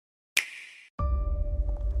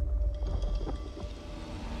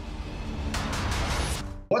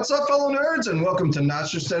What's up, fellow nerds, and welcome to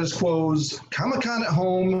Not Your Status Quo's Comic-Con at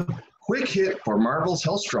Home quick hit for Marvel's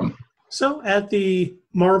Helstrom. So at the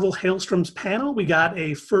Marvel Hailstorms panel, we got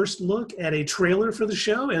a first look at a trailer for the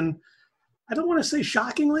show, and I don't want to say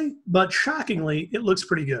shockingly, but shockingly, it looks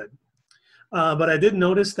pretty good. But I did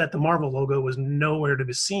notice that the Marvel logo was nowhere to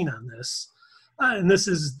be seen on this. And this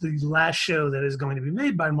is the last show that is going to be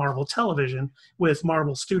made by Marvel Television, with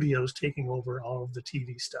Marvel Studios taking over all of the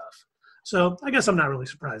TV stuff. So I guess I'm not really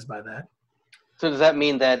surprised by that. So does that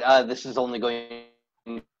mean that this is only going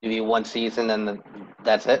to be one season and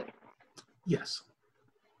that's it? Yes.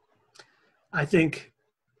 I think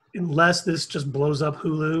unless this just blows up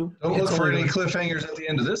Hulu. Don't look for any cliffhangers at the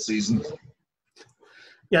end of this season.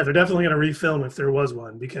 Yeah, they're definitely going to refilm if there was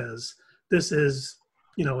one, because this is,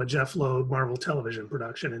 a Jeff Loeb Marvel Television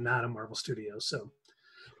production and not a Marvel Studios. So,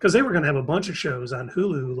 because they were going to have a bunch of shows on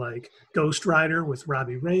Hulu, like Ghost Rider with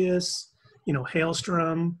Robbie Reyes,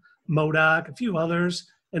 Helstrom, MODOK, a few others,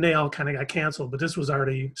 and they all kind of got canceled. But this was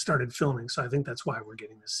already started filming, so I think that's why we're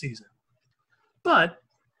getting this season. But,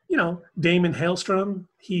 Damon Helstrom,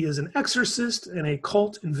 he is an exorcist and a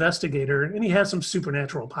cult investigator, and he has some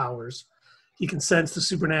supernatural powers. He can sense the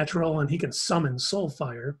supernatural, and he can summon soul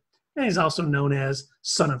fire. And he's also known as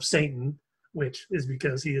Son of Satan, which is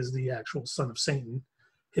because he is the actual son of Satan.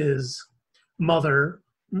 His mother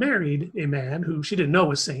married a man who she didn't know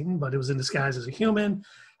was Satan, but it was in disguise as a human,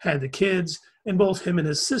 had the kids, and both him and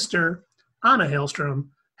his sister, Anna Helstrom,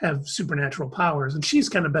 have supernatural powers. And she's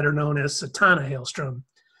kind of better known as Satana Helstrom.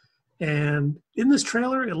 And in this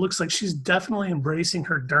trailer, it looks like she's definitely embracing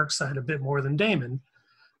her dark side a bit more than Damon,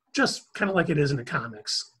 just kind of like it is in the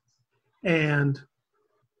comics. And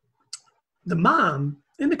the mom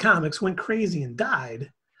in the comics went crazy and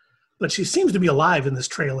died, but she seems to be alive in this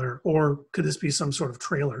trailer, or could this be some sort of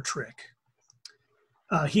trailer trick?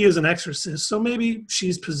 He is an exorcist, so maybe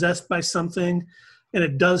she's possessed by something, and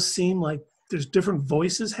it does seem like there's different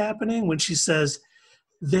voices happening when she says,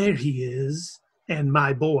 "There he is, and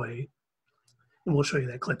my boy." And we'll show you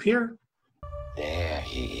that clip here. There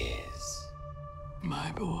he is,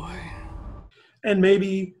 my boy. And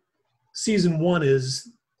maybe season 1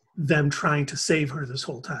 is them trying to save her this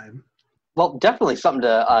whole time. Well, definitely something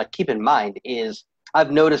to keep in mind is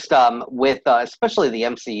I've noticed with especially the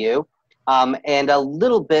MCU and a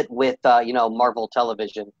little bit with Marvel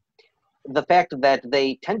Television, the fact that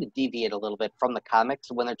they tend to deviate a little bit from the comics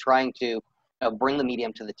when they're trying to bring the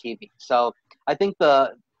medium to the TV. So I think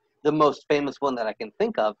the most famous one that I can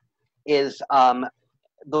think of is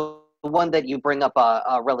the one that you bring up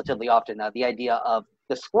relatively often, the idea of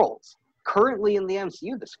the Skrulls. Currently in the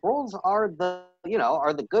MCU, the Skrulls are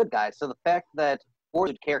the good guys. So the fact that four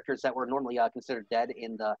characters that were normally considered dead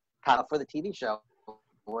in the for the TV show,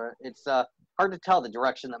 where it's hard to tell the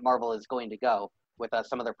direction that Marvel is going to go with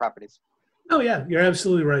some of their properties. Oh yeah, you're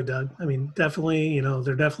absolutely right, Doug. I mean, definitely,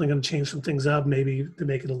 they're definitely going to change some things up, maybe to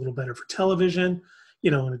make it a little better for television.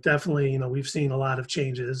 And it definitely, we've seen a lot of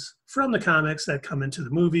changes from the comics that come into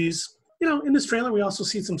the movies. In this trailer, we also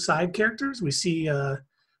see some side characters. We see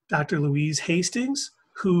Dr. Louise Hastings,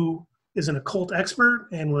 who is an occult expert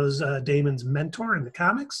and was Damon's mentor in the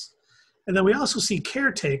comics. And then we also see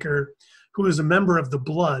Caretaker, who is a member of the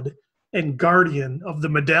Blood and guardian of the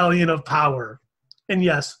Medallion of Power. And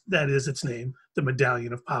yes, that is its name, the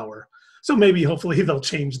Medallion of Power. So maybe, hopefully, they'll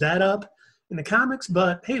change that up in the comics.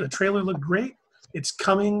 But hey, the trailer looked great. It's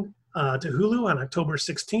coming to Hulu on October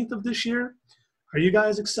 16th of this year. Are you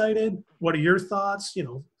guys excited? What are your thoughts?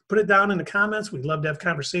 Put it down in the comments. We'd love to have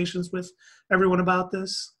conversations with everyone about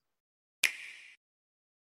this.